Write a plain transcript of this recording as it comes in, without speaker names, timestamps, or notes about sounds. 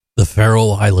The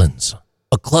Faroe Islands,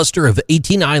 a cluster of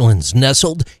 18 islands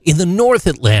nestled in the North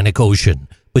Atlantic Ocean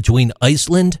between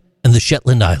Iceland and the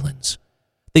Shetland Islands.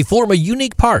 They form a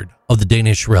unique part of the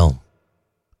Danish realm.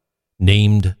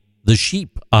 Named the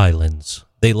Sheep Islands,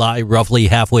 they lie roughly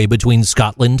halfway between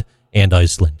Scotland and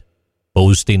Iceland,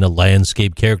 boasting a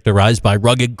landscape characterized by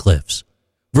rugged cliffs,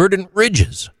 verdant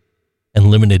ridges,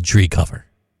 and limited tree cover.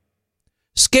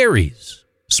 Skerries,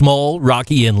 small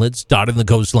rocky inlets dotting the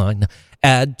coastline,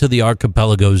 add to the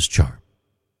archipelago's charm.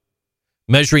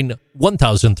 Measuring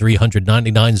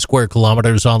 1,399 square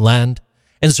kilometers on land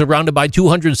and surrounded by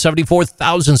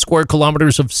 274,000 square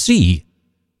kilometers of sea,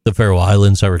 the Faroe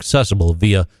Islands are accessible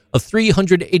via a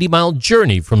 380-mile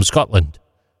journey from Scotland,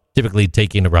 typically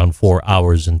taking around 4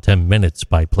 hours and 10 minutes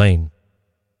by plane.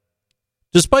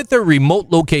 Despite their remote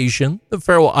location, the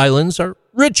Faroe Islands are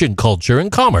rich in culture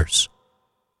and commerce.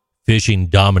 Fishing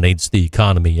dominates the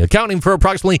economy, accounting for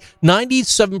approximately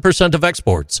 97% of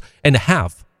exports and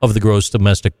half of the gross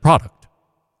domestic product.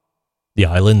 The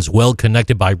islands, well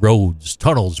connected by roads,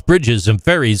 tunnels, bridges, and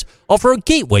ferries, offer a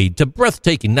gateway to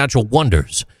breathtaking natural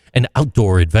wonders and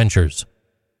outdoor adventures.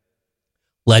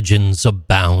 Legends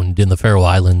abound in the Faroe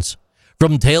Islands,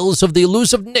 from tales of the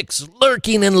elusive Nyx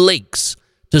lurking in lakes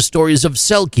to stories of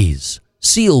selkies,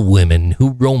 seal women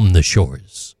who roam the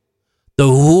shores. The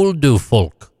Huldu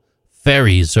folk,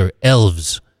 fairies or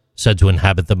elves said to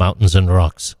inhabit the mountains and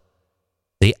rocks.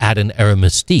 They add an air of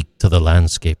mystique to the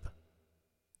landscape.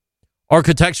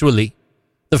 Architecturally,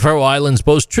 the Faroe Islands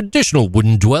boast traditional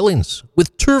wooden dwellings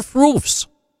with turf roofs,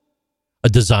 a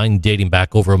design dating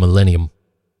back over a millennium.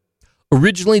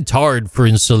 Originally tarred for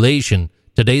insulation,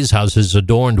 today's houses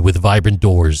adorned with vibrant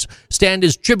doors stand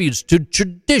as tributes to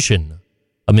tradition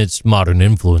amidst modern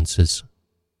influences.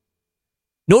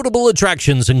 Notable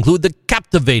attractions include the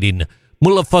captivating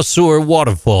Mullafossur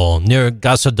waterfall near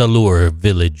Gassadalur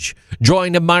village,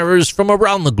 drawing admirers from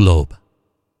around the globe.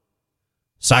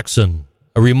 Saxon,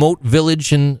 a remote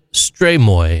village in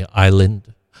Streymoy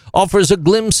Island, offers a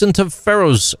glimpse into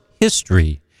Faroe's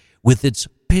history with its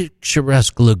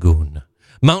picturesque lagoon,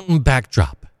 mountain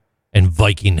backdrop, and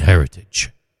Viking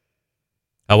heritage.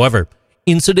 However,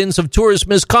 incidents of tourist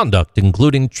misconduct,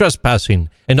 including trespassing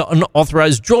and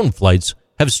unauthorized drone flights,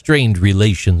 have strained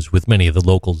relations with many of the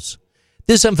locals.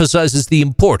 This emphasizes the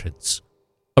importance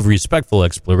of respectful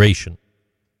exploration.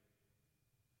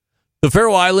 The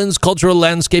Faroe Islands' cultural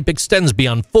landscape extends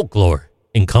beyond folklore,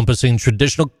 encompassing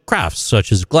traditional crafts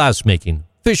such as glassmaking,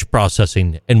 fish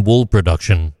processing, and wool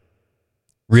production.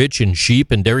 Rich in sheep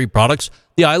and dairy products,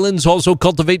 the islands also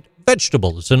cultivate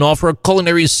vegetables and offer a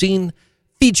culinary scene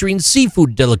featuring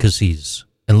seafood delicacies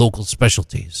and local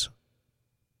specialties.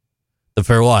 The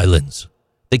Faroe Islands,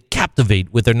 they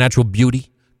captivate with their natural beauty,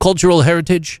 cultural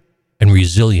heritage, and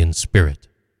resilient spirit.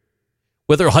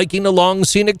 Whether hiking along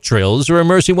scenic trails or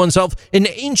immersing oneself in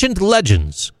ancient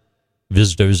legends,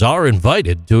 visitors are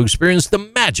invited to experience the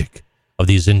magic of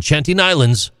these enchanting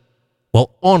islands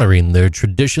while honoring their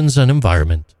traditions and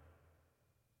environment.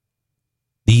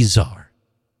 These are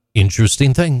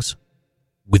Interesting Things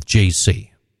with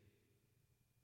JC.